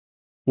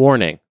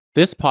Warning: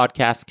 this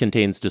podcast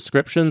contains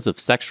descriptions of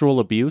sexual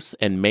abuse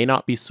and may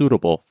not be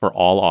suitable for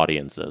all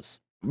audiences.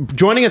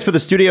 Joining us for the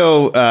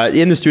studio,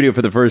 in the studio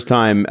for the first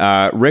time,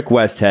 Rick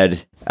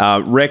Westhead.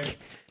 Rick,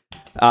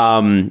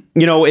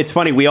 it's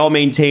funny. We all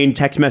maintain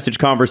text message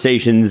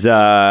conversations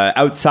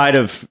outside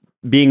of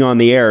being on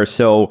the air.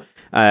 So,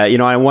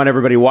 I want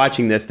everybody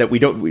watching this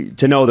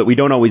to know that we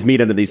don't always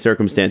meet under these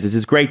circumstances.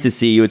 It's great to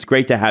see you. It's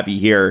great to have you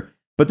here.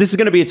 But this is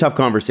going to be a tough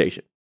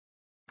conversation.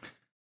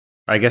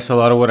 I guess a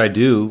lot of what I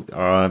do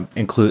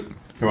include.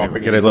 Get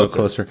a little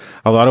closer.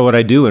 A lot of what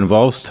I do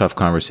involves tough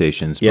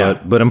conversations,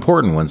 but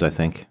important ones, I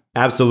think.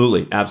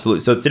 Absolutely.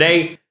 So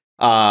today,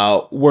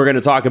 we're going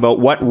to talk about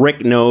what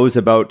Rick knows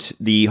about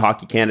the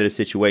Hockey Canada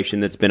situation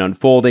that's been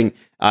unfolding.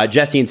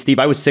 Jesse and Steve,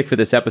 I was sick for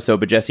this episode,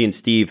 but Jesse and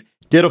Steve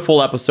did a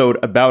full episode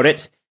about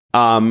it.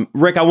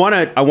 Rick, I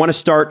want to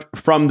start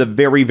from the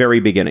very,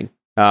 very beginning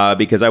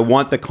because I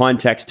want the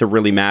context to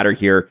really matter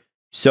here.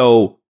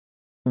 So,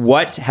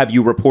 what have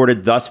you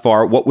reported thus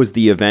far? What was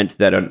the event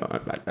that,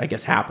 I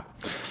guess, happened?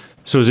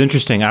 So it was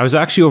interesting. I was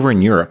actually over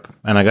in Europe,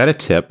 and I got a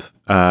tip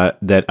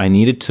that I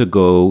needed to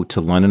go to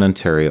London,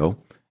 Ontario,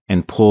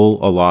 and pull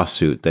a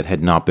lawsuit that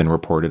had not been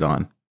reported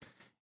on.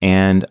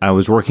 And I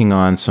was working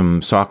on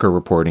some soccer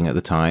reporting at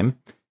the time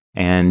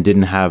and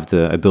didn't have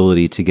the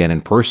ability to get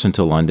in person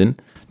to London.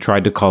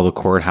 Tried to call the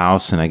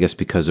courthouse, and I guess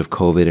because of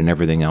COVID and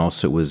everything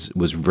else, it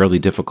was really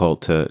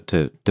difficult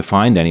to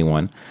find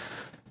anyone.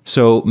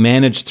 So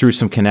managed through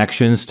some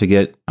connections to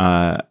get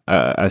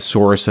a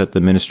source at the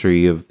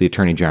Ministry of the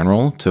Attorney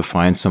General to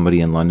find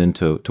somebody in London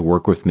to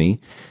work with me.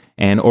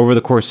 And over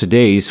the course of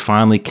days,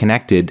 finally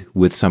connected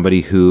with somebody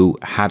who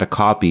had a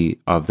copy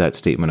of that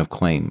statement of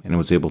claim and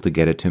was able to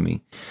get it to me.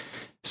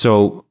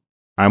 So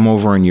I'm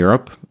over in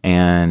Europe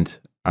and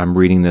I'm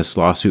reading this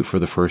lawsuit for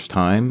the first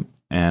time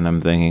and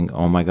I'm thinking,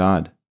 oh my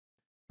God.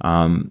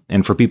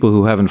 And for people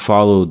who haven't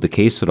followed the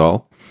case at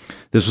all,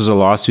 this was a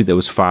lawsuit that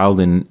was filed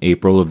in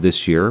April of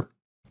this year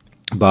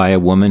by a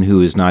woman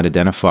who is not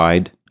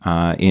identified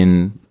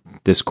in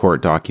this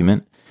court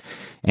document.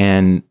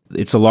 And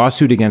it's a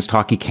lawsuit against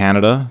Hockey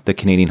Canada, the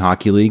Canadian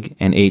Hockey League,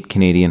 and 8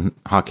 Canadian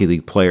Hockey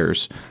League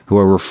players who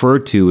are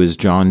referred to as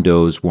John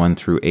Does 1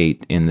 through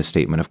 8 in the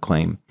statement of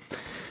claim.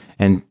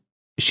 And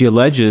she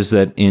alleges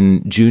that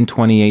in June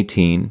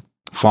 2018,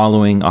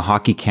 following a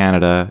Hockey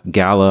Canada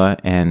gala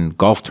and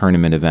golf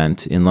tournament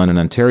event in London,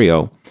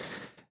 Ontario,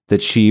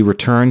 that she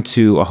returned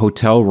to a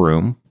hotel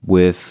room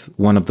with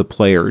one of the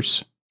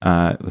players,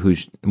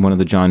 who's one of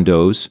the John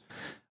Does,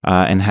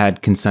 and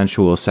had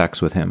consensual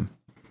sex with him.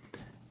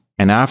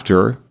 And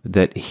after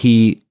that,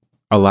 he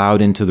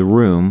allowed into the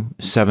room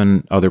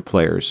 7 other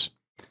players,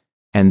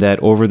 and that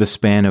over the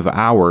span of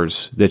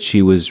hours that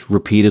she was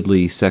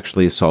repeatedly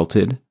sexually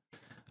assaulted.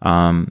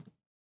 And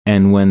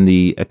when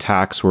the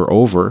attacks were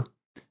over,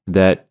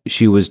 that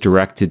she was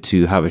directed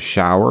to have a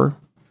shower,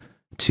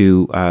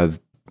 to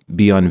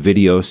be on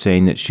video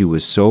saying that she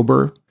was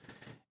sober.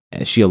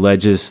 She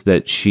alleges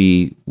that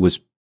she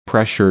was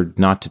pressured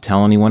not to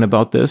tell anyone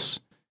about this,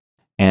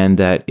 and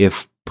that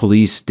if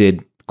police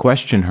did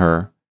question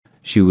her,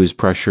 she was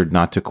pressured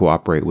not to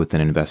cooperate with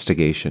an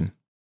investigation.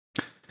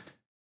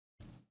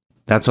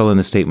 That's all in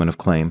the statement of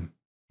claim.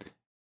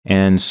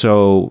 And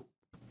so,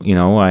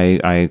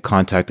 I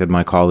contacted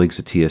my colleagues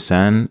at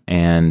TSN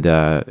and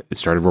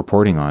started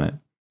reporting on it.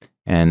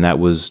 And that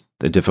was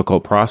a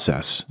difficult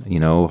process.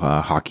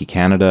 Hockey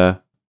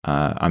Canada,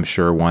 I'm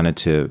sure, wanted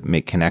to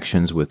make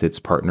connections with its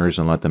partners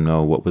and let them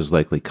know what was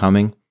likely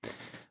coming.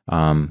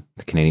 The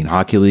Canadian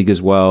Hockey League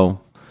as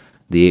well.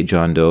 The 8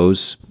 John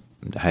Does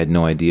had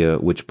no idea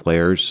which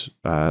players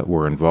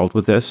were involved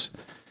with this.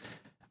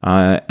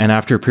 And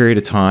after a period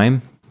of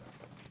time,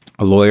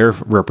 a lawyer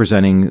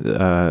representing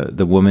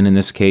the woman in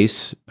this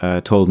case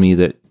told me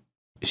that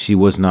she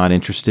was not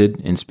interested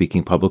in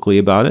speaking publicly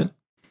about it.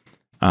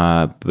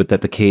 But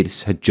that the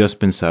case had just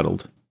been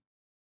settled.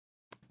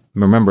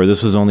 Remember,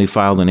 this was only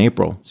filed in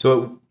April.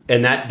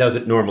 And that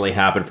doesn't normally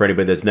happen for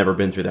anybody that's never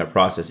been through that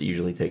process. It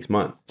usually takes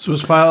months. So it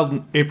was filed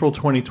in April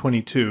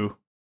 2022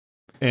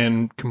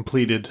 and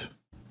completed.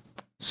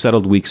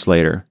 Settled weeks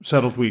later.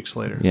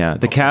 Yeah.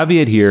 The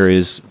caveat here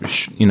is,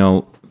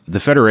 the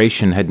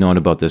Federation had known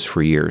about this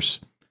for years,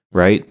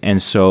 right?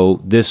 And so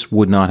this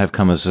would not have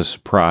come as a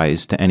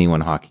surprise to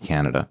anyone in Hockey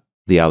Canada,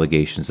 the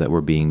allegations that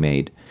were being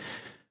made.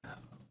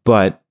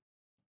 But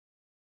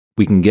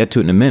we can get to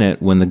it in a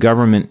minute. When the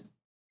government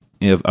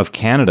of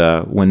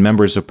Canada, when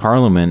members of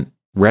Parliament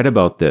read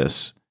about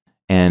this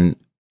and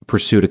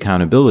pursued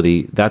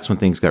accountability, that's when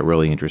things got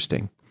really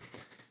interesting.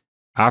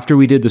 After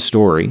we did the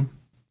story,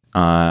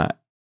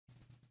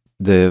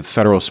 the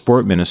federal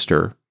sport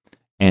minister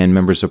and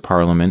members of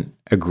Parliament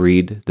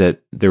agreed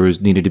that there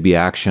needed to be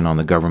action on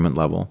the government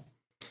level.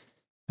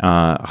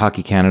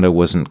 Hockey Canada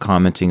wasn't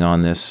commenting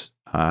on this,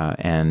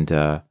 and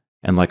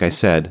like I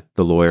said,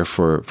 the lawyer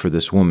for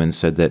this woman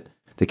said that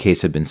the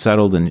case had been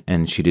settled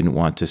and she didn't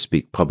want to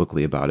speak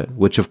publicly about it,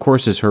 which of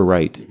course is her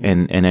right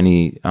and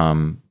any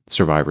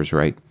survivor's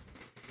right.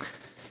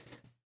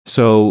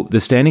 So the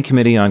Standing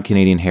Committee on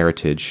Canadian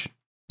Heritage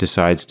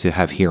decides to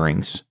have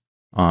hearings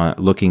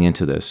looking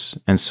into this.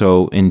 And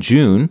so in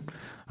June,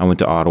 I went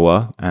to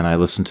Ottawa and I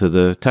listened to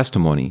the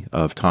testimony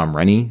of Tom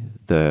Rennie,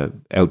 the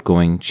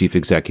outgoing chief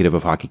executive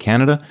of Hockey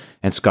Canada,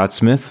 and Scott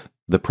Smith,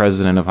 the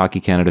president of Hockey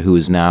Canada, who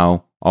is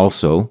now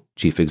also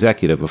chief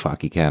executive of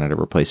Hockey Canada,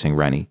 replacing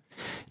Rennie.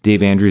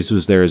 Dave Andrews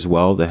was there as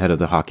well, the head of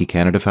the Hockey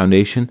Canada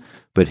Foundation,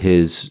 but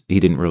he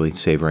didn't really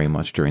say very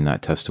much during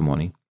that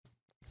testimony.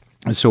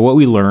 And so what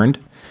we learned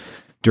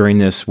during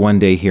this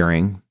one-day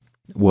hearing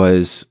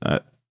was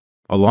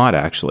a lot,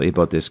 actually,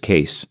 about this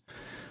case.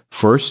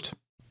 First,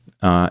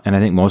 and I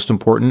think most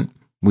important,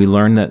 we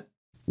learned that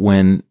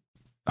when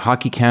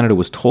Hockey Canada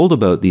was told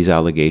about these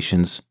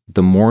allegations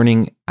the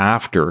morning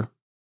after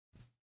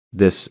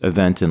this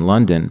event in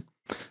London,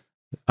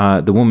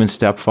 the woman's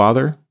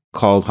stepfather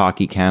called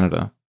Hockey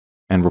Canada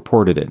and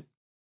reported it.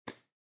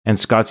 And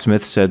Scott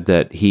Smith said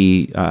that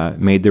he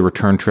made the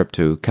return trip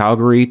to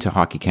Calgary to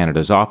Hockey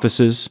Canada's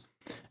offices,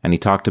 and he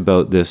talked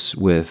about this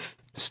with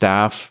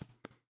staff,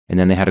 and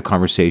then they had a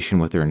conversation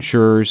with their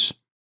insurers,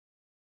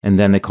 and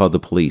then they called the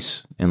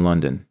police in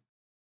London.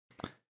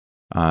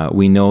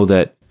 We know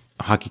that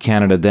Hockey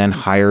Canada then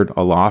hired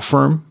a law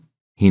firm,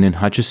 Heenan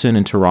Hutchison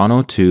in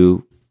Toronto,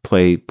 to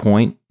play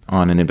point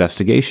on an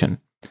investigation.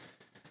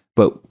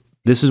 But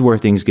this is where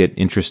things get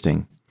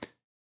interesting.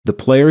 The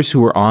players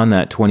who were on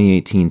that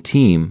 2018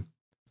 team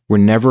were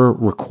never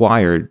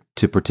required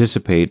to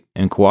participate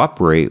and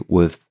cooperate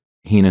with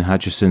Heenan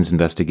Hutchison's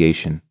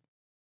investigation.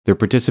 Their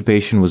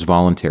participation was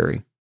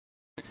voluntary.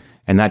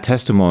 And that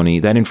testimony,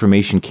 that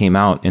information came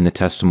out in the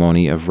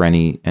testimony of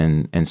Rennie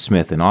and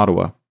Smith in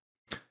Ottawa.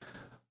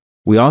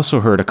 We also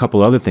heard a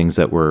couple other things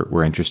that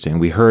were interesting.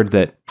 We heard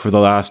that for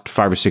the last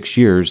 5 or 6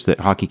 years that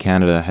Hockey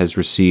Canada has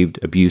received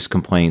abuse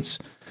complaints,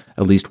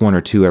 at least 1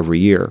 or 2 every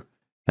year,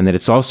 and that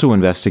it's also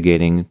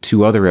investigating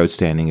 2 other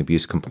outstanding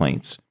abuse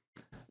complaints.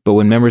 But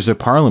when members of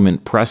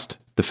Parliament pressed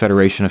the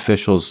Federation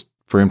officials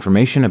for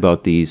information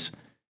about these,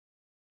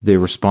 the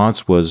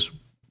response was,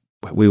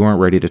 we weren't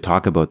ready to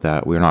talk about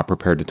that. We're not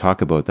prepared to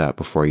talk about that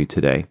before you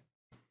today.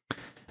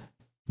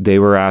 They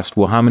were asked,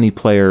 well, how many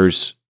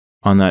players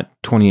on that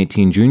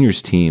 2018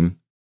 juniors team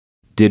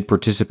did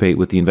participate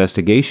with the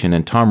investigation?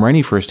 And Tom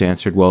Rennie first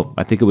answered, well,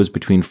 I think it was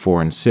between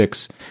 4 and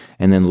 6.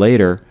 And then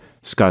later,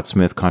 Scott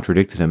Smith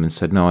contradicted him and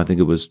said, no, I think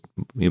it was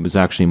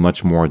actually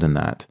much more than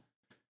that.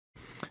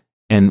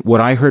 And what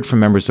I heard from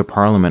members of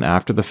Parliament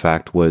after the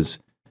fact was,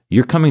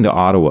 you're coming to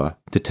Ottawa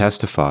to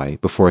testify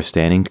before a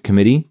standing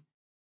committee.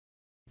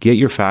 Get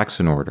your facts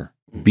in order.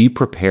 Be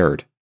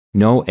prepared.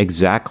 Know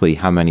exactly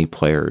how many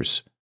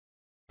players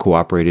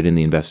cooperated in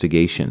the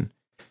investigation.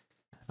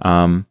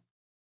 That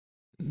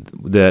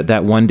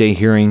one-day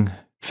hearing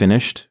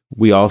finished.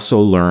 We also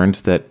learned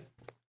that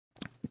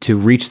to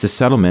reach the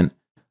settlement,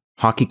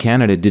 Hockey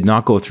Canada did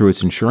not go through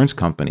its insurance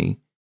company.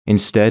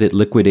 Instead, it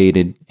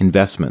liquidated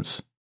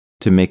investments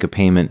to make a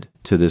payment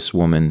to this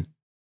woman,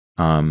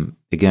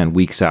 again,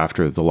 weeks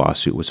after the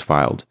lawsuit was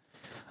filed.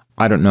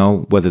 I don't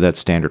know whether that's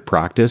standard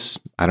practice.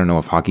 I don't know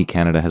if Hockey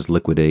Canada has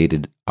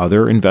liquidated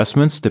other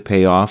investments to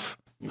pay off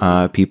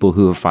people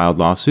who have filed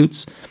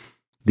lawsuits.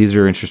 These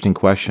are interesting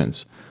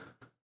questions.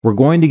 We're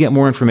going to get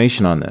more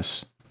information on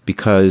this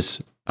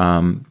because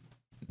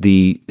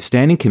the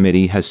standing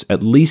committee has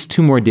at least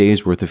 2 more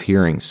days worth of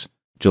hearings,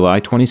 July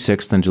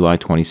 26th and July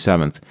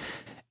 27th.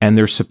 And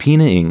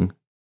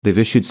they've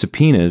issued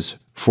subpoenas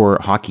for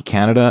Hockey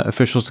Canada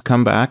officials to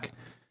come back,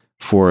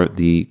 for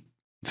the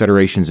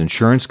Federation's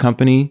insurance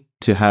company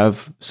to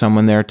have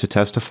someone there to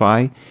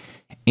testify,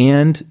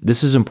 and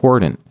this is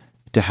important,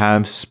 to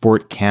have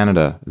Sport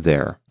Canada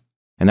there.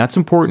 And that's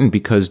important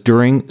because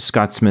during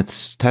Scott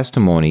Smith's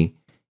testimony,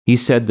 he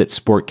said that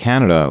Sport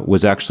Canada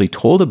was actually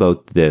told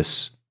about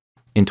this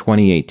in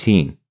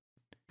 2018.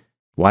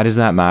 Why does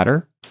that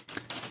matter?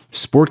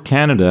 Sport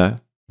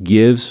Canada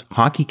gives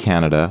Hockey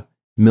Canada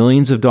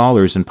millions of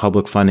dollars in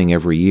public funding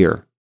every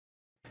year.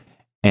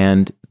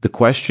 And the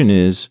question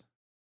is,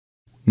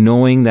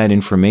 knowing that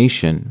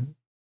information,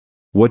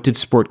 what did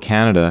Sport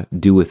Canada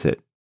do with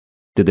it?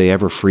 Did they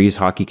ever freeze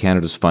Hockey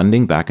Canada's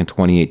funding back in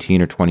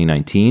 2018 or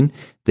 2019?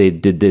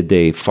 Did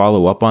they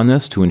follow up on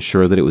this to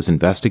ensure that it was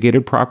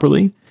investigated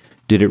properly?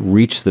 Did it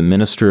reach the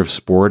Minister of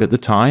Sport at the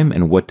time?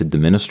 And what did the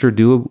minister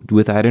do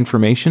with that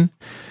information?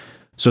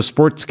 So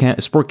Sport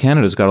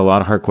Canada's got a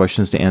lot of hard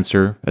questions to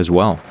answer as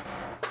well.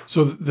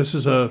 So this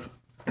is a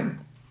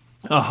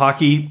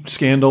hockey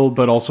scandal,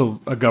 but also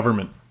a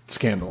government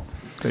scandal,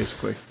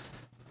 basically.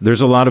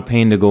 There's a lot of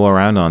pain to go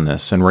around on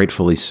this, and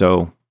rightfully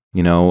so.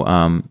 You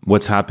know,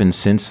 what's happened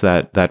since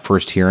that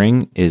first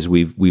hearing is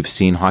we've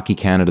seen Hockey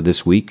Canada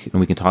this week, and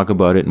we can talk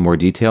about it in more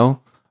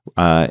detail,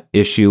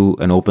 issue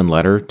an open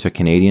letter to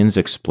Canadians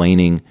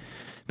explaining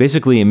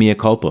basically a mea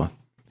culpa,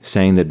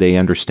 saying that they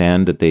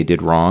understand that they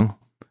did wrong.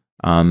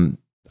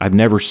 I've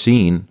never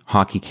seen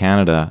Hockey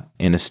Canada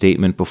in a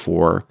statement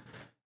before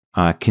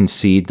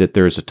concede that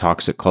there's a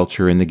toxic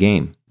culture in the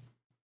game.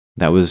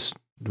 That was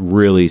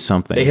really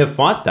something. They have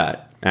fought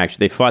that.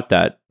 Actually, they fought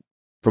that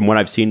from what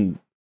I've seen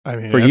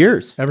for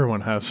years.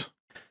 Everyone has.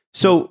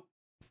 So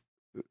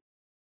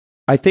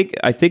I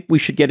think we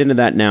should get into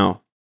that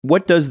now.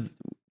 What does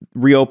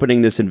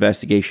reopening this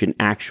investigation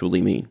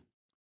actually mean?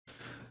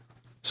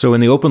 So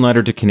in the open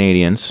letter to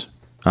Canadians,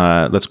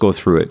 let's go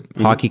through it.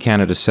 Mm-hmm. Hockey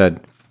Canada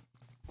said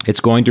it's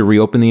going to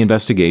reopen the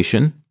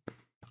investigation.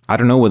 I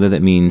don't know whether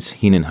that means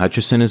Heenan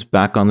Hutchison is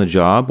back on the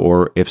job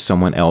or if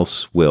someone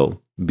else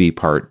will be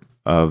part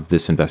of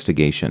this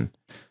investigation.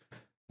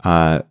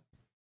 The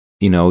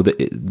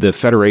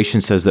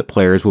Federation says that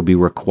players will be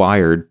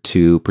required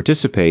to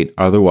participate.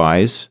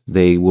 Otherwise,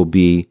 they will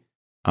be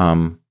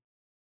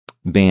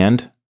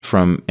banned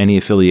from any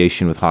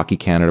affiliation with Hockey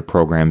Canada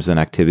programs and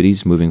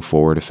activities moving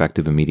forward,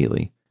 effective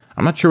immediately.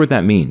 I'm not sure what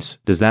that means.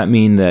 Does that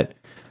mean that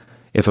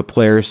if a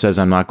player says,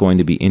 I'm not going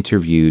to be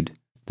interviewed,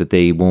 that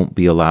they won't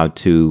be allowed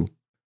to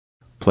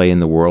play in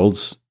the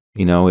Worlds?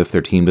 If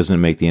their team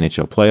doesn't make the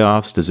NHL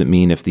playoffs? Does it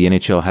mean if the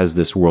NHL has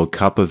this World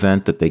Cup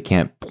event that they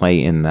can't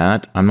play in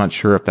that? I'm not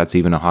sure if that's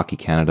even a Hockey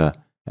Canada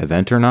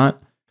event or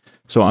not.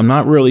 So I'm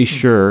not really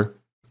sure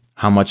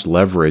how much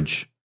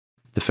leverage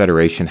the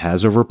Federation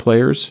has over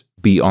players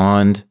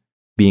beyond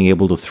being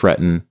able to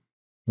threaten,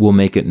 we'll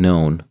make it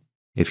known.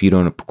 If you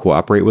don't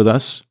cooperate with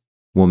us,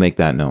 we'll make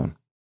that known.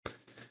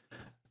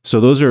 So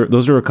those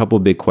are a couple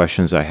of big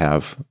questions I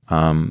have.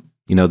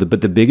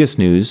 But the biggest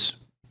news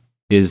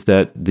is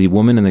that the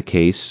woman in the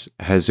case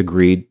has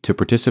agreed to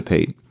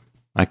participate.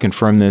 I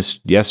confirmed this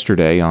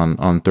yesterday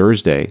on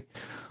Thursday.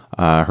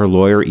 Her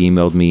lawyer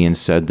emailed me and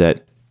said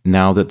that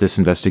now that this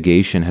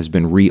investigation has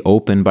been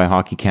reopened by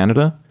Hockey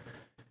Canada,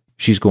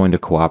 she's going to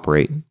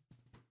cooperate.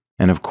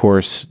 And of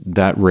course,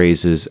 that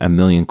raises a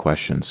million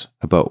questions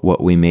about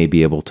what we may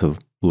be able to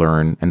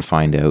learn and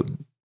find out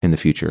in the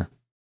future.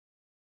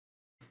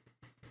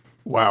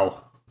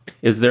 Wow.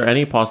 Is there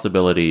any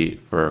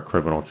possibility for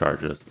criminal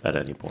charges at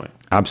any point?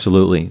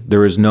 Absolutely.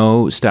 There is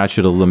no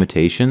statute of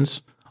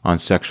limitations on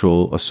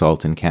sexual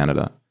assault in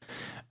Canada.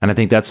 And I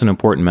think that's an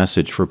important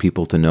message for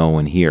people to know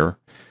and hear.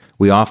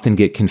 We often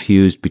get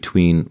confused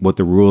between what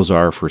the rules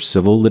are for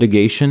civil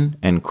litigation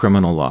and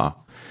criminal law.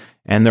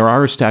 And there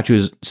are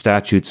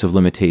statutes of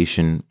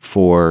limitation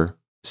for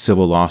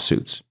civil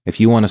lawsuits. If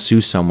you want to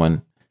sue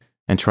someone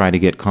and try to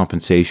get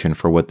compensation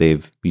for what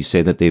you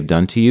say that they've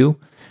done to you,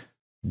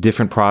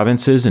 different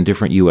provinces and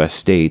different U.S.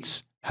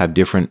 states have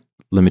different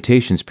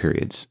limitations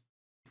periods.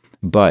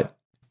 But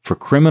for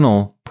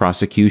criminal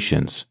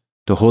prosecutions,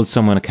 to hold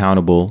someone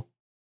accountable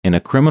in a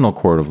criminal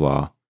court of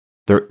law,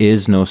 there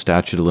is no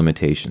statute of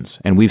limitations.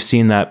 And we've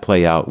seen that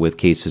play out with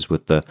cases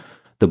with the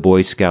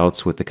Boy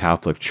Scouts, with the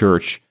Catholic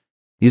Church.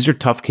 These are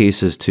tough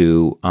cases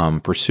to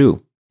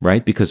pursue,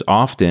 right? Because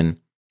often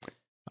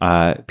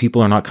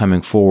people are not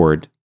coming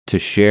forward to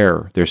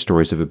share their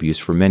stories of abuse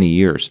for many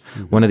years.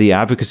 Mm-hmm. One of the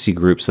advocacy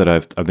groups that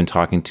I've been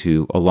talking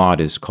to a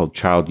lot is called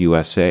Child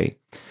USA.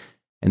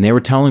 And they were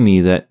telling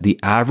me that the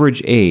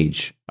average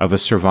age of a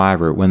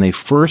survivor when they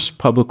first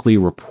publicly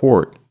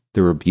report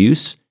their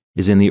abuse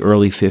is in the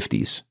early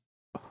 50s.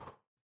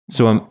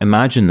 So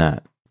imagine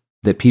that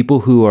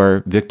people who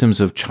are victims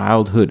of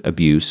childhood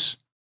abuse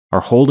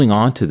are holding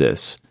on to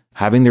this,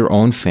 having their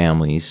own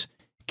families,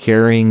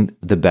 carrying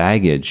the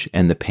baggage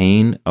and the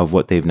pain of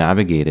what they've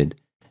navigated,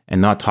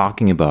 and not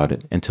talking about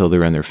it until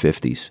they're in their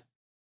 50s.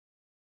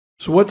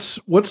 So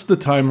what's the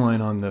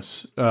timeline on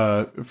this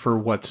for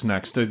what's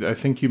next? I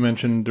think you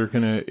mentioned they're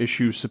going to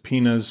issue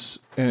subpoenas.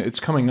 It's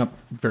coming up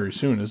very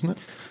soon, isn't it?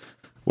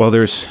 Well,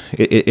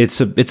 it's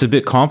a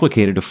bit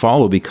complicated to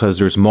follow because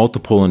there's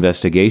multiple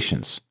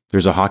investigations.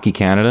 There's a Hockey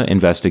Canada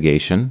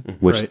investigation,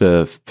 which right.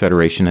 The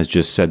Federation has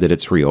just said that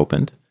it's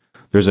reopened.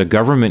 There's a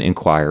government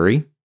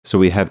inquiry. So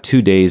we have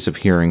 2 days of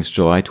hearings,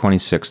 July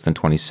 26th and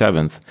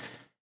 27th.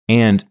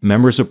 And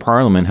members of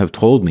Parliament have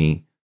told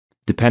me,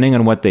 depending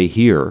on what they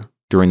hear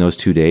during those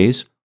 2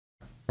 days,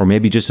 or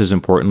maybe just as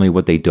importantly,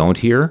 what they don't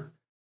hear,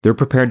 they're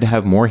prepared to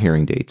have more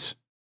hearing dates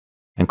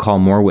and call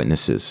more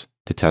witnesses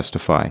to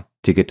testify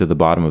to get to the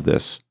bottom of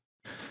this.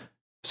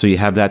 So you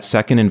have that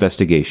second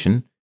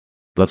investigation.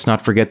 Let's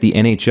not forget the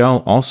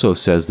NHL also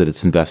says that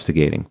it's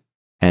investigating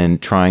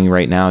and trying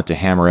right now to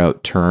hammer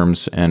out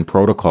terms and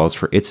protocols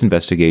for its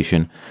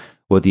investigation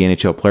with the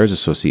NHL Players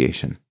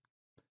Association.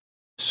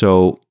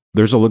 So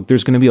there's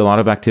going to be a lot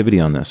of activity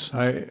on this.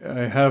 I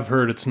have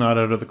heard it's not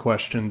out of the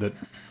question that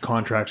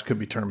contracts could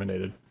be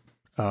terminated,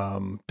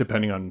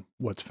 depending on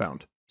what's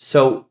found.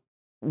 So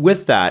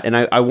with that, and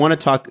I want to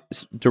talk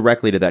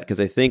directly to that because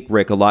I think,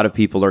 Rick, a lot of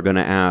people are going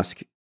to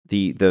ask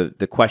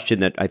the question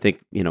that I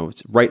think,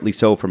 it's rightly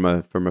so from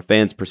a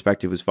fan's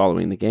perspective who's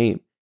following the game.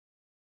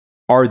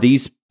 Are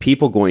these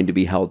people going to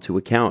be held to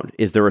account?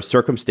 Is there a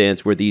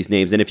circumstance where these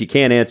names, and if you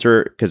can't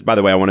answer, because by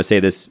the way, I want to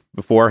say this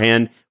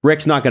beforehand,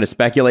 Rick's not going to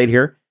speculate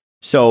here.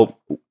 So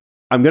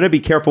I'm going to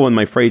be careful in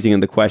my phrasing in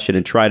the question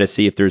and try to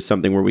see if there's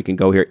something where we can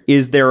go here.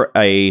 Is there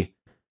an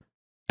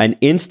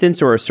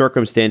instance or a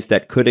circumstance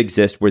that could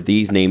exist where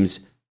these names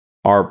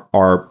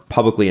are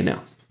publicly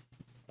announced?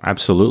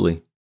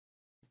 Absolutely.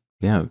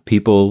 Yeah,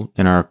 people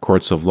in our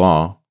courts of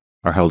law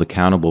are held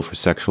accountable for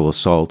sexual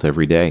assault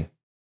every day.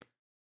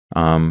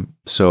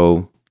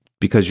 So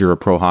because you're a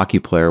pro hockey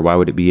player, why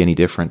would it be any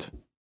different?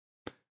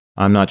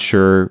 I'm not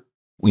sure,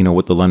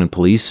 what the London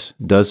police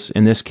does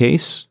in this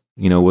case,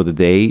 whether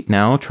they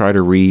now try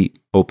to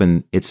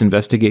reopen its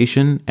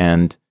investigation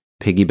and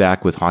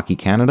piggyback with Hockey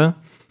Canada.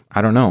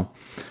 I don't know.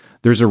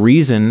 There's a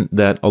reason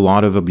that a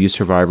lot of abuse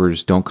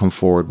survivors don't come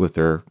forward with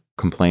their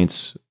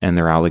complaints and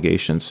their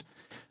allegations.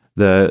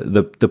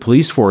 The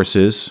police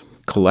forces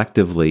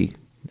collectively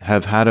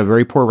have had a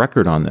very poor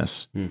record on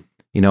this.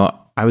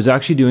 I was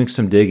actually doing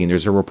some digging.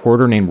 There's a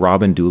reporter named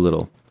Robin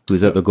Doolittle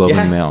who's at the Globe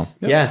and Mail.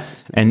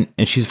 Yes. And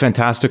she's a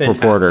fantastic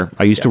reporter.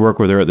 I used to work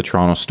with her at the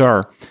Toronto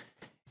Star.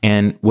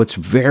 And what's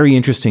very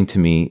interesting to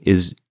me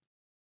is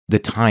the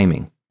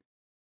timing.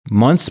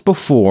 Months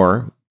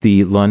before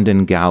the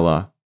London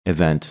Gala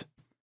event,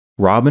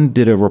 Robin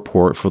did a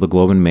report for the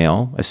Globe and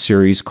Mail, a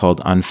series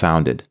called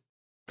Unfounded.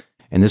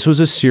 And this was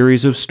a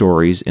series of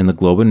stories in the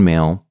Globe and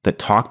Mail that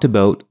talked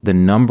about the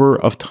number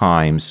of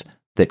times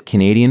that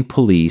Canadian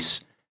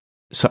police,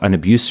 an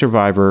abuse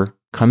survivor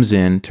comes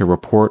in to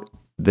report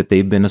that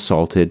they've been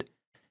assaulted,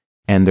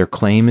 and their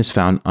claim is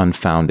found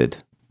unfounded,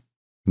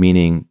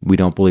 meaning we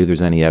don't believe there's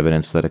any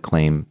evidence that a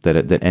claim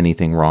that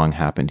anything wrong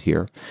happened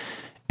here.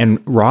 And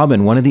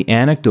Robin, one of the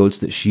anecdotes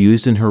that she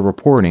used in her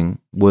reporting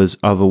was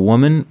of a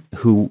woman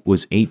who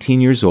was 18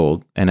 years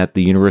old and at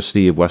the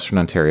University of Western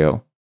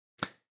Ontario,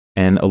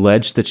 and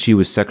alleged that she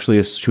was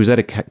at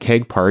a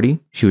keg party.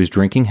 She was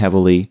drinking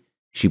heavily.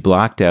 She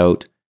blacked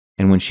out.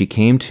 And when she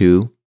came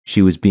to,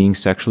 she was being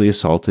sexually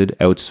assaulted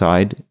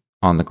outside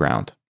on the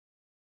ground.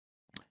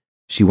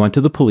 She went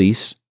to the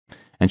police,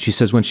 and she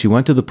says when she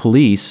went to the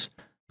police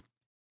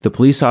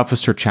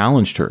officer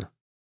challenged her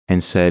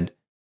and said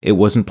it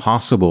wasn't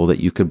possible that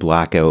you could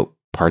black out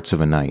parts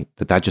of a night,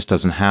 that just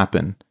doesn't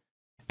happen,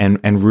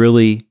 and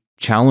really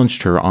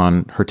challenged her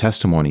on her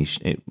testimony.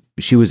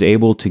 She was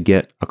able to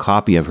get a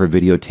copy of her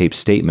videotaped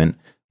statement,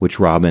 which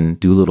Robin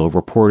Doolittle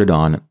reported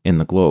on in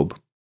the Globe.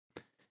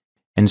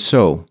 And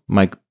so,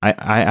 Mike,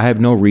 I have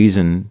no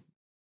reason,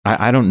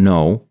 I don't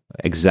know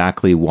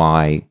exactly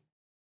why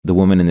the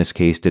woman in this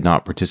case did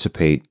not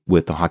participate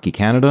with the Hockey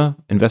Canada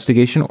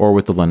investigation or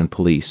with the London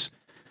police.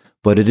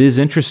 But it is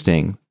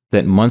interesting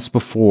that months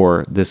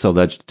before this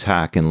alleged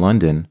attack in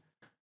London,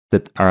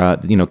 that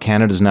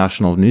Canada's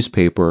national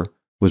newspaper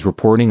was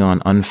reporting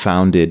on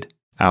unfounded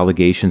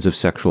allegations of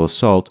sexual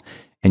assault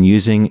and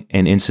using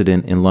an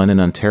incident in London,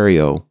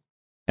 Ontario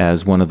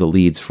as one of the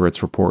leads for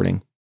its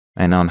reporting,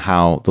 and on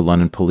how the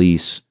London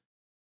police,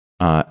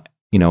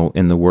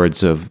 in the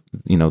words of,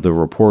 the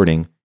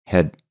reporting,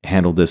 had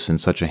handled this in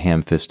such a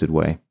ham-fisted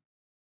way.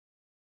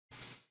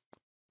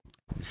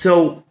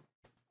 So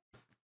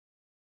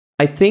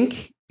I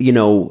think,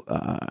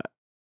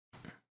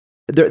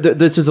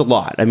 this is a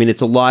lot. I mean,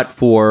 it's a lot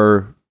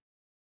for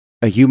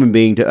a human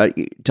being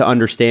to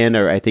understand,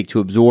 or I think to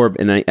absorb.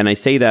 And I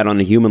say that on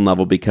a human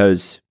level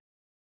because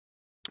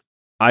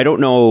I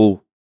don't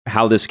know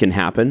how this can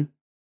happen.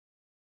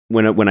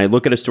 When I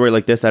look at a story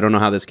like this, I don't know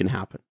how this can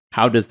happen.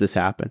 How does this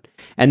happen?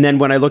 And then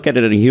when I look at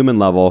it at a human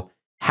level,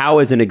 how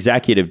as an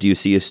executive do you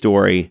see a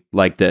story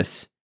like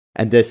this?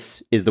 And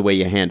this is the way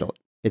you handle it.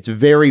 It's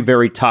very,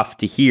 very tough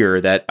to hear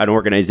that an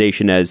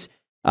organization as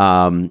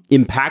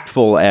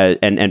impactful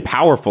and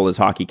powerful as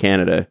Hockey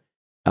Canada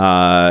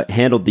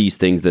handled these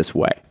things this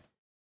way.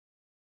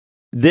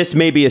 This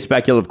may be a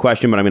speculative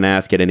question, but I'm going to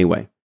ask it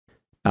anyway.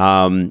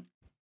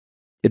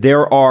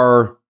 There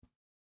are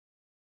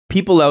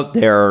people out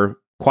there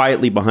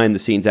quietly behind the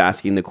scenes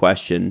asking the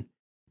question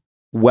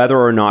whether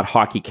or not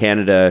Hockey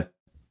Canada,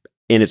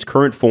 in its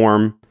current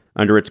form,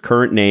 under its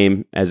current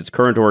name, as its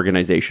current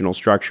organizational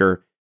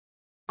structure,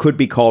 could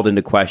be called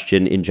into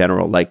question in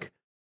general. Like,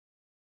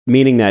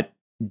 meaning that,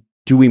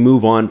 do we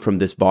move on from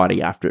this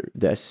body after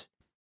this?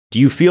 Do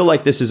you feel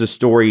like this is a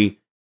story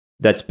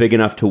that's big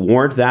enough to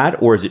warrant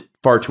that, or is it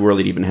far too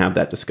early to even have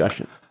that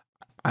discussion?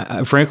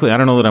 Frankly, I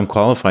don't know that I'm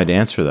qualified to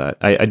answer that.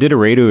 I did a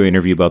radio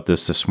interview about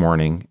this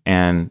morning,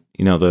 and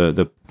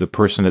the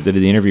person that did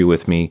the interview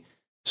with me,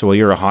 so, well,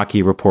 you're a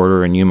hockey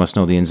reporter and you must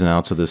know the ins and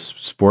outs of this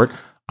sport.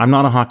 I'm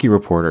not a hockey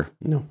reporter.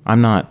 No, I'm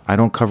not. I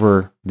don't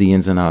cover the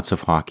ins and outs of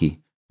hockey,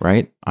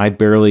 right? I'm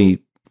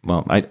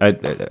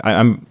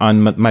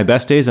on my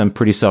best days, I'm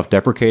pretty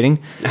self-deprecating,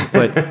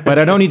 but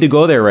I don't need to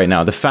go there right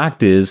now. The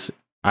fact is,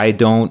 I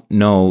don't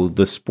know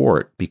the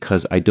sport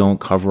because I don't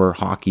cover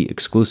hockey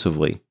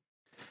exclusively.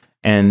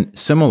 And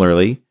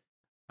similarly,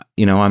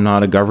 I'm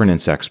not a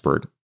governance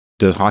expert.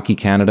 Does Hockey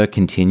Canada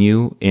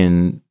continue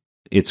in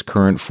its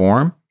current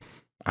form?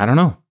 I don't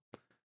know.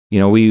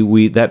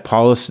 We that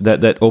policy,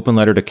 that open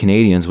letter to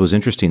Canadians was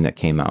interesting that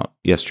came out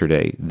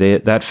yesterday.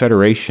 That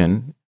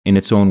federation, in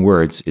its own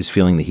words, is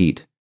feeling the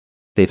heat.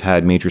 They've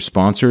had major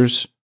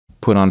sponsors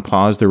put on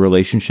pause their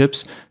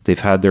relationships. They've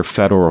had their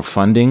federal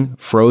funding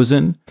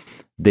frozen.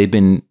 They've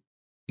been,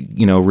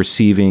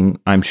 receiving,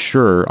 I'm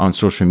sure, on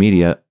social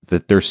media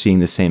that they're seeing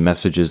the same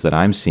messages that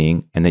I'm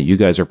seeing and that you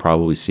guys are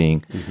probably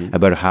seeing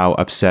about how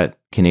upset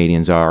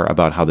Canadians are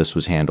about how this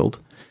was handled.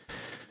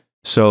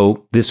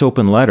 So this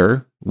open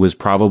letter was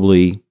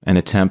probably an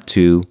attempt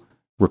to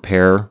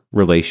repair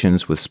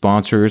relations with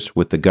sponsors,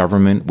 with the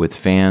government, with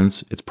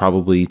fans. It's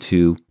probably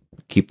to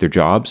keep their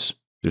jobs.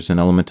 There's an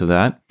element of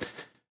that.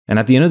 And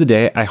at the end of the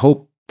day, I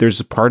hope there's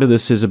a part of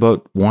this is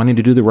about wanting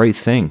to do the right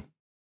thing.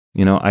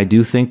 I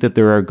do think that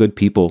there are good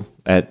people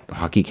at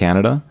Hockey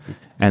Canada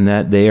and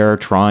that they are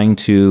trying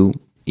to,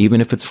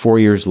 even if it's 4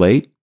 years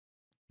late,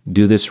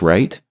 do this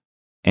right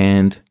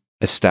and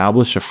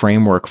establish a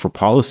framework for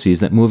policies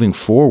that moving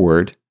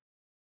forward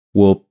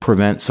will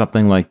prevent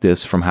something like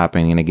this from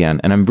happening again.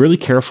 And I'm really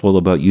careful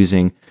about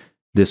using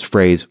this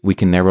phrase, we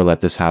can never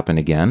let this happen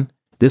again.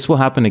 This will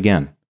happen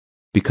again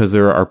because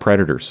there are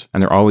predators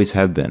and there always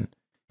have been.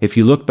 If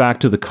you look back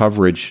to the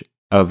coverage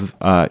of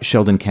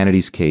Sheldon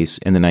Kennedy's case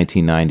in the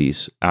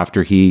 1990s,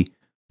 after he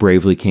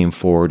bravely came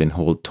forward and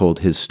told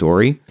his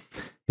story,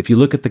 if you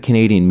look at the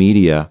Canadian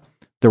media,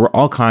 there were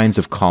all kinds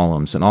of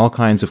columns and all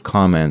kinds of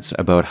comments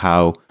about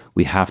how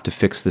we have to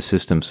fix the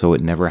system so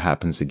it never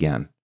happens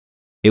again.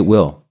 It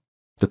will.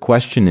 The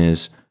question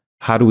is,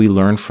 how do we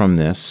learn from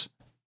this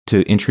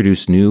to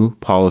introduce new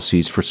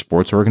policies for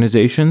sports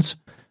organizations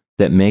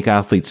that make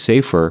athletes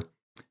safer,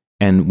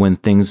 and when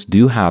things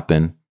do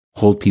happen,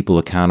 hold people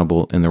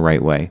accountable in the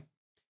right way?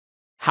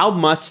 How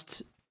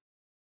must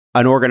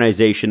an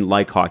organization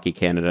like Hockey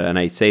Canada, and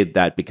I say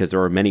that because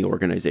there are many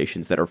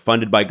organizations that are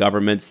funded by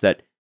governments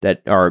that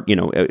are,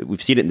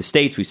 we've seen it in the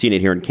States, we've seen it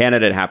here in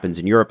Canada, it happens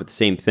in Europe, it's the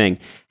same thing.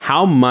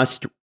 How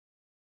must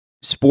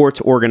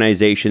sports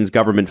organizations,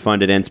 government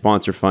funded and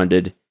sponsor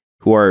funded,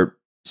 who are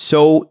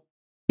so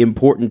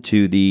important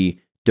to the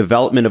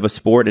development of a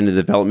sport and the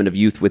development of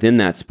youth within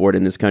that sport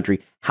in this country,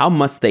 how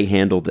must they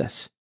handle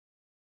this?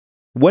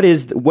 What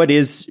is,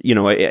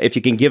 if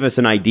you can give us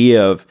an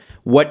idea of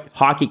what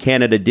Hockey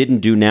Canada didn't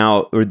do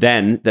now or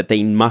then that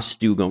they must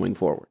do going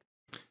forward?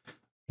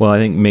 Well, I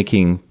think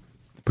making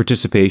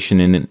participation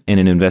in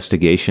an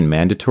investigation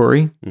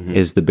mandatory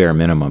is the bare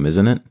minimum,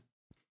 isn't it?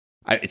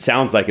 It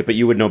sounds like it, but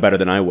you would know better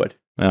than I would.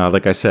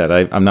 Like I said,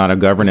 I'm not a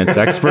governance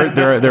expert.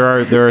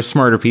 There are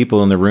smarter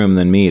people in the room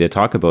than me to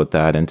talk about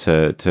that and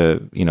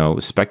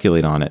to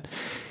speculate on it.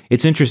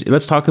 It's interesting.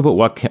 Let's talk about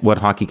what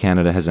Hockey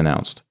Canada has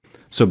announced.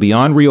 So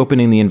beyond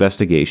reopening the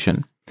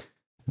investigation,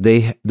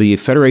 the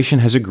Federation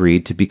has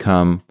agreed to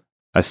become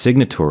a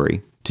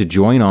signatory to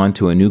join on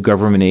to a new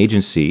government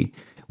agency,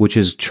 which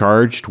is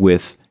charged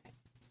with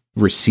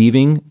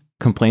receiving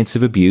complaints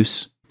of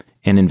abuse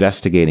and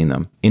investigating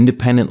them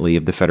independently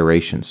of the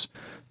federations.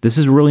 This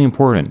is really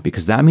important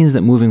because that means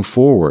that moving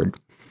forward,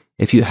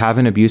 if you have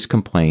an abuse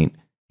complaint,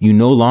 you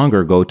no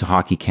longer go to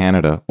Hockey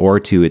Canada or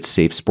to its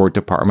Safe Sport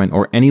Department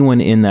or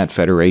anyone in that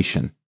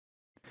federation.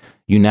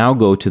 You now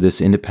go to this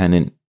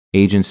independent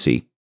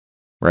agency,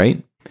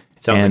 right?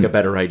 Sounds like a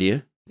better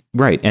idea.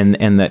 Right.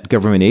 And that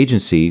government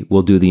agency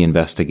will do the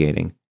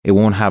investigating. It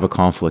won't have a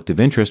conflict of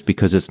interest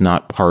because it's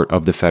not part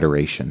of the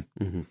federation.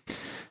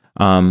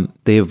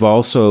 They have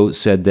also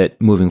said that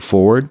moving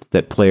forward,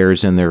 that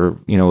players in their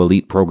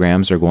elite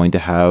programs are going to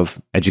have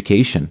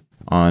education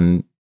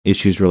on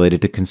issues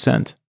related to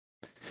consent.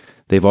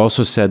 They've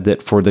also said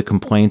that for the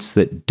complaints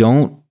that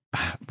don't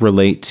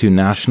relate to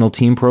national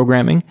team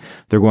programming,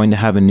 they're going to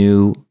have a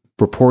new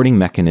reporting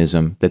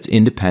mechanism that's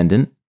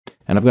independent.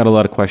 And I've got a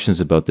lot of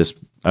questions about this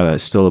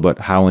still about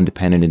how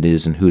independent it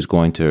is and who's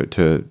going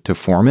to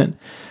form it,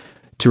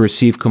 to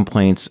receive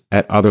complaints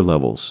at other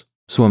levels.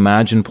 So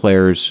imagine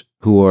players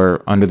who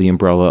are under the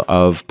umbrella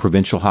of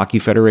provincial hockey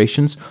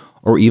federations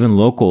or even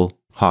local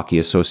hockey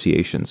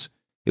associations.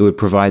 It would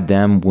provide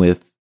them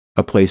with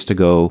a place to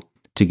go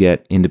to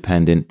get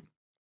independent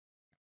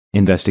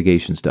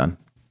investigations done.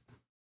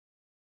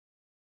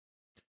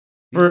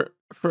 For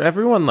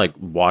everyone like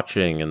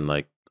watching and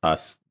like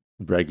us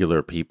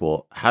regular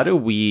people, how do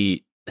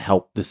we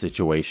help the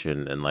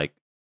situation and like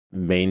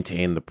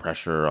maintain the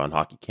pressure on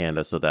Hockey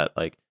Canada so that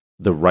like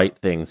the right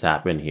things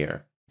happen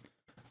here?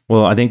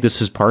 Well, I think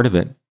this is part of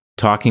it.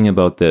 Talking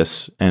about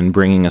this and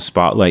bringing a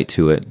spotlight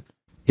to it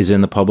is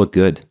in the public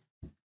good.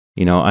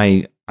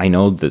 I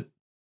know that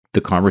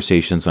the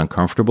conversation's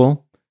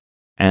uncomfortable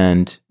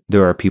and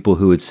there are people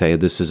who would say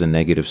this is a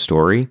negative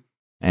story.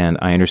 And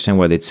I understand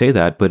why they'd say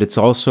that, but it's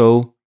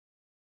also,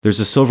 there's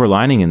a silver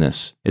lining in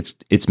this.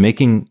 It's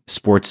making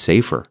sports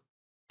safer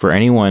for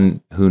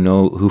anyone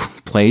who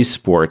plays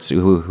sports,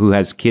 who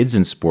has kids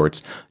in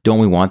sports. Don't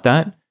we want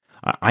that?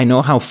 I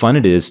know how fun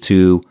it is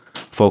to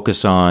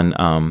focus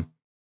on,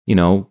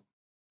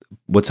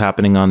 what's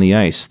happening on the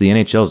ice. The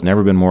NHL has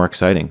never been more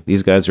exciting.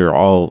 These guys are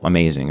all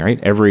amazing, right?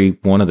 Every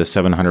one of the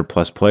 700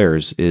 plus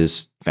players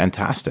is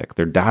fantastic.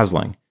 They're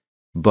dazzling.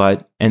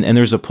 But, and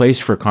there's a place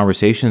for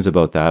conversations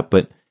about that,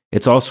 but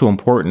it's also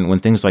important when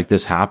things like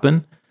this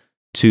happen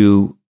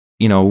to,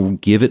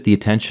 give it the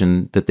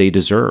attention that they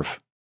deserve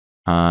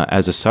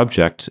as a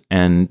subject.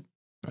 And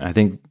I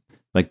think,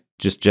 like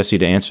just Jesse,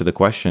 to answer the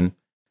question,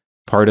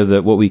 part of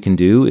what we can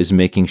do is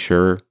making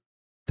sure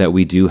that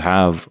we do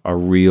have a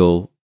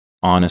real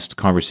honest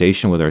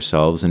conversation with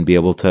ourselves and be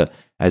able to,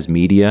 as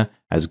media,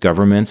 as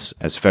governments,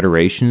 as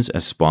federations,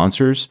 as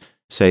sponsors,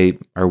 say,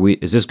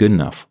 is this good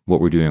enough, what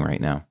we're doing right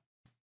now?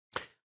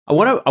 I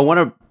want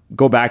to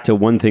go back to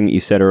one thing that you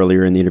said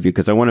earlier in the interview,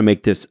 because I want to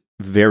make this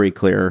very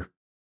clear,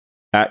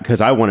 because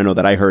I want to know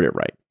that I heard it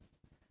right.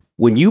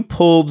 when you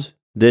pulled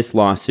this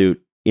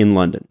lawsuit in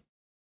London,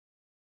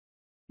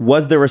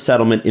 was there a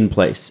settlement in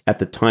place at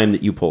the time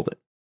that you pulled it?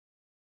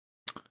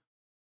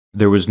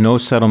 There was no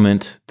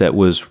settlement that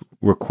was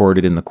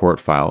recorded in the court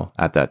file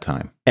at that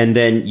time. And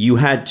then you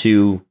had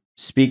to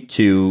speak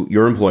to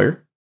your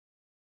employer,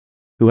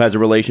 who has a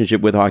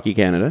relationship with Hockey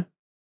Canada,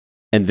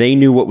 and they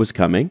knew what was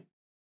coming,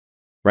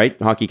 right?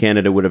 Hockey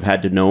Canada would have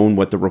had to known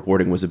what the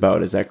reporting was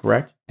about. Is that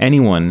correct?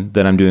 Anyone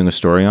that I'm doing a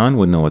story on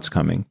would know what's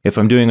coming. If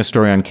I'm doing a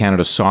story on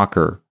Canada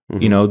soccer,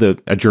 you know,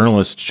 a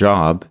journalist's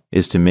job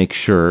is to make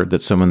sure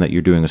that someone that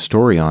you're doing a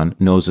story on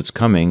knows it's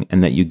coming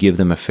and that you give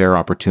them a fair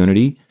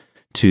opportunity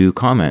to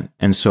comment.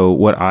 And so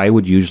what I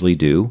would usually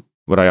do,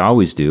 what I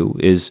always do,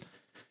 is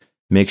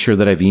make sure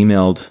that I've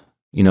emailed,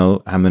 you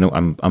know,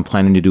 I'm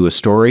planning to do a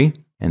story,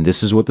 and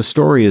this is what the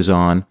story is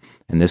on,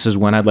 and this is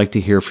when I'd like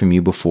to hear from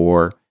you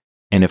before.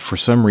 And if for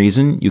some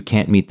reason you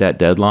can't meet that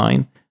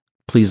deadline,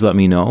 please let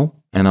me know,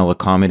 and I'll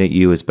accommodate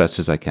you as best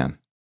as I can.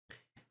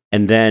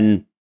 And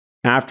then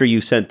after you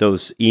sent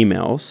those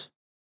emails,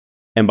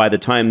 and by the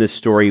time this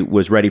story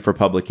was ready for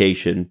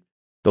publication,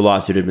 the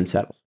lawsuit had been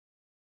settled.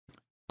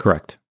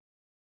 Correct.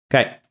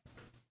 Okay.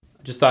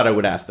 I just thought I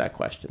would ask that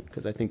question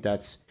because I think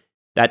that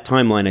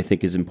timeline I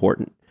think is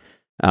important.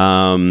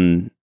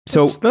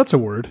 So that's a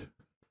word.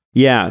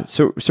 Yeah.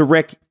 So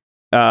Rick,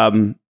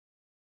 I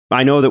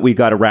know that we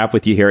got to wrap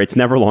with you here. It's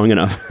never long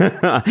enough.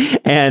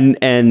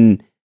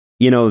 and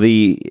you know,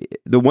 the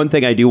one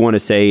thing I do want to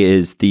say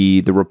is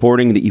the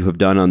reporting that you have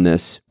done on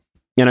this,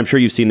 and I'm sure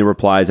you've seen the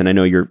replies, and I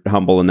know you're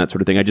humble and that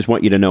sort of thing. I just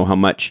want you to know how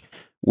much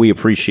we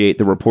appreciate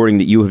the reporting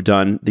that you have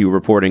done, the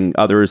reporting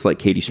others like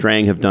Katie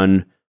Strang have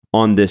done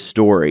on this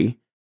story.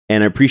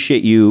 And I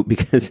appreciate you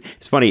because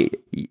it's funny,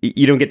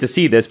 you don't get to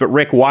see this, but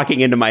Rick walking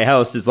into my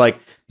house is like,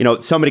 you know,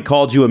 somebody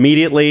called you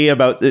immediately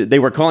about, they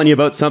were calling you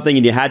about something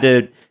and you had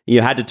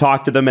to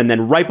talk to them. And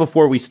then right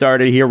before we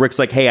started here, Rick's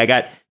like, hey,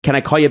 can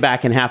I call you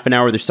back in half an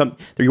hour?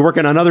 You're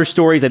working on other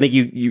stories. I think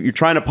you're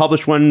trying to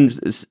publish one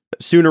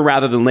sooner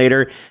rather than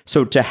later.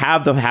 So to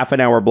have the half an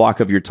hour block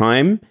of your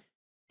time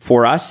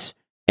for us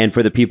and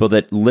for the people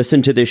that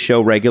listen to this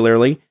show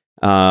regularly,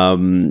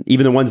 even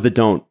the ones that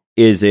don't,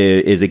 is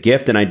a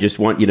gift, and I just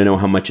want you to know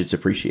how much it's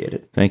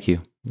appreciated. Thank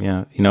you.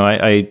 Yeah, you know,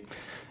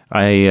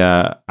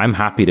 I'm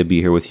happy to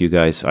be here with you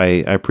guys. I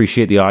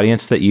appreciate the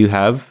audience that you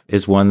have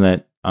is one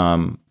that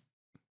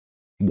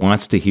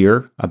wants to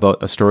hear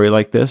about a story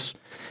like this.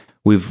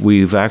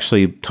 We've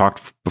actually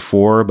talked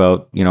before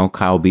about, you know,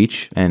 Kyle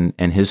Beach and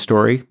his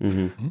story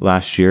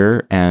last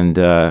year, and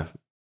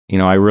you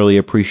know, I really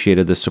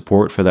appreciated the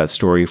support for that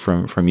story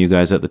from you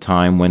guys at the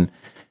time when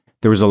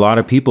there was a lot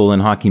of people in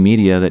hockey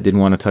media that didn't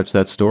want to touch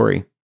that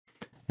story.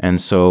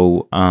 And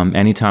so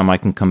anytime I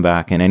can come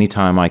back and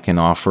anytime I can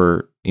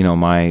offer, you know,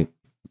 my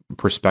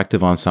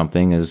perspective on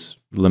something, as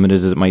limited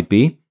as it might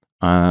be,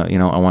 you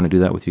know, I want to do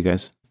that with you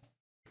guys.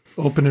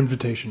 Open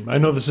invitation. I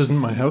know this isn't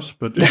my house,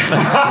 but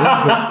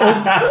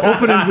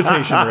open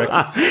invitation, Rick.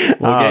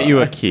 We'll get you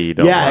a key.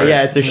 Don't worry.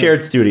 Yeah, it's a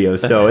shared studio,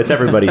 so it's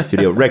everybody's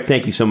studio. Rick,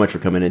 thank you so much for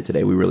coming in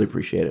today. We really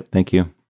appreciate it. Thank you.